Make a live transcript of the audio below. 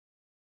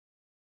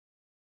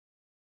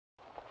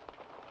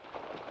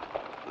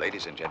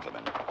Ladies and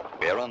gentlemen,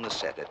 we are on the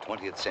set at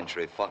 20th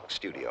Century Fox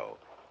Studio,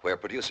 where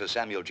producer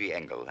Samuel G.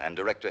 Engel and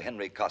director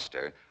Henry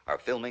Koster are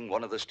filming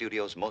one of the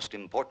studio's most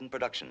important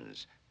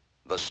productions,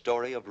 The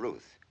Story of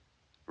Ruth,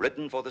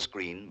 written for the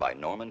screen by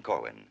Norman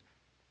Corwin.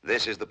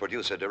 This is the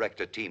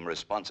producer-director team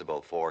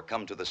responsible for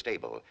Come to the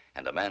Stable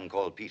and A Man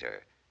Called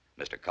Peter.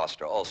 Mr.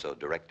 Koster also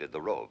directed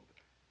The Robe.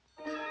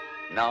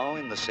 Now,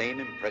 in the same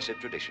impressive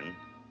tradition,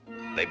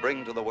 they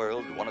bring to the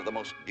world one of the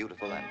most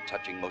beautiful and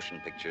touching motion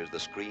pictures the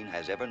screen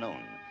has ever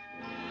known.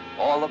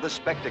 All of the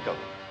spectacle,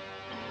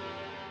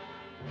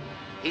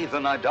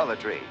 heathen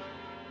idolatry,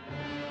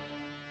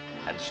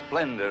 and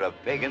splendor of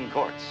pagan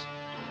courts.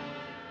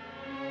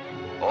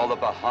 All of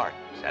the heart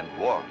and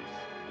warmth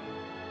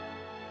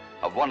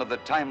of one of the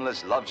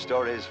timeless love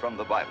stories from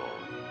the Bible.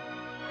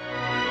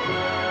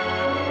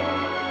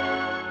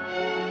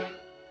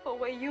 For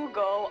where you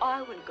go,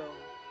 I will go.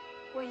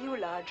 Where you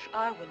lodge,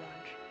 I will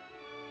lodge.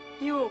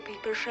 Your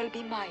people shall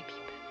be my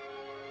people,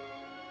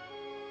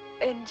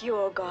 and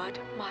your God,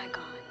 my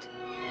God.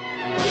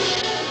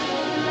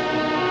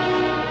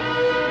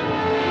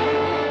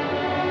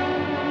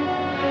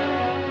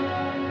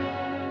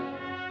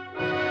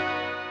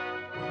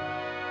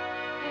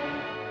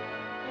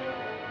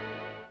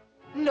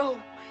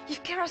 No,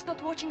 if Kara's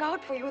not watching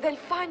out for you, they'll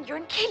find you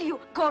and kill you.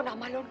 Go now,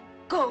 Malone,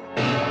 go.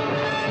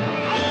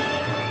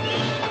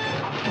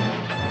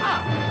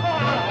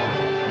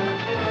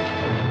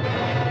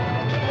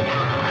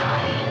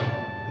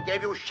 We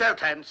gave you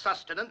shelter and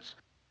sustenance,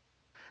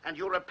 and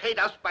you repaid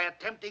us by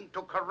attempting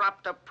to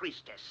corrupt a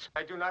priestess.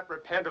 I do not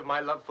repent of my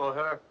love for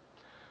her,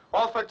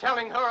 or for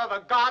telling her of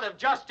a God of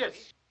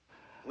justice.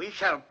 We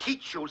shall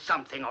teach you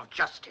something of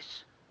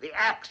justice. The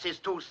axe is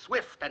too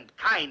swift and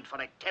kind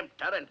for a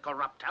tempter and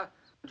corrupter.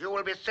 You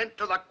will be sent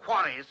to the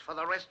quarries for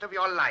the rest of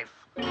your life.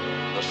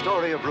 The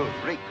Story of Ruth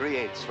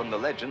recreates from the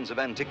legends of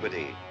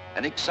antiquity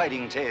an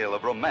exciting tale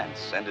of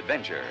romance and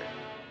adventure.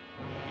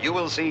 You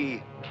will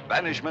see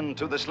banishment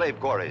to the slave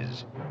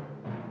quarries,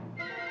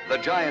 the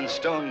giant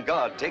stone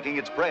god taking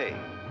its prey,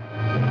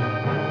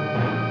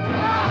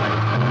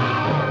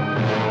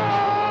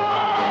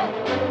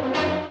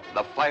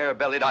 the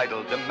fire-bellied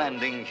idol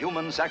demanding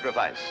human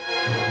sacrifice,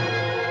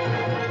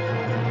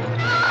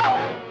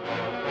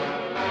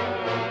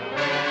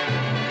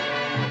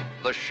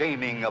 the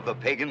shaming of the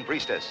pagan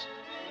priestess,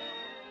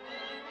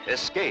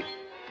 escape,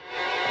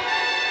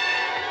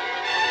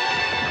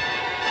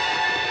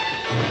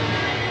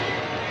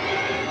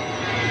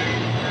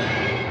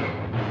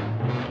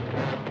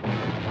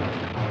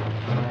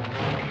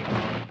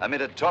 amid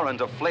a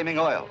torrent of flaming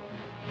oil.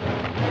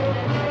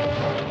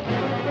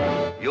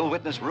 You'll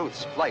witness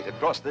Ruth's flight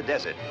across the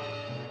desert,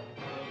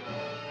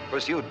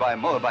 pursued by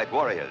Moabite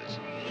warriors,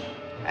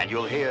 and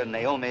you'll hear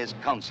Naomi's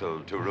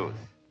counsel to Ruth.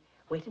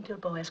 Wait until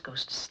Boaz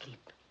goes to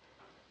sleep,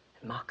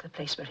 and mark the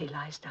place where he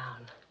lies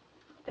down,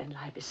 then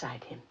lie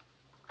beside him.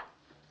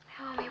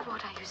 Naomi,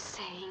 what are you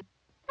saying?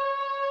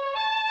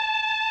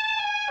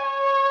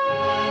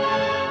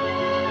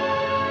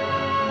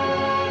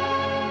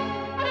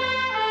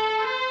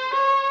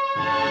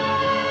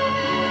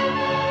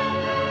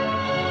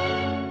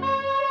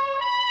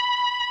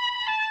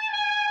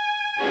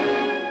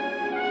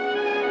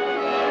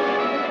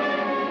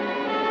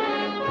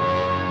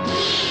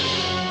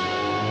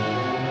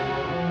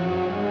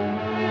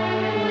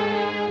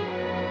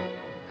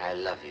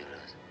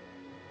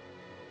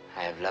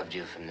 Loved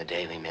you from the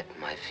day we met in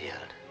my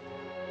field.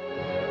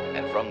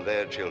 And from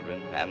their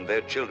children and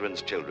their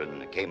children's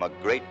children came a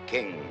great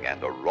king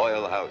and a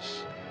royal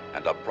house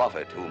and a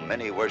prophet whom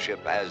many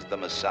worship as the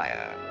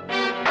Messiah.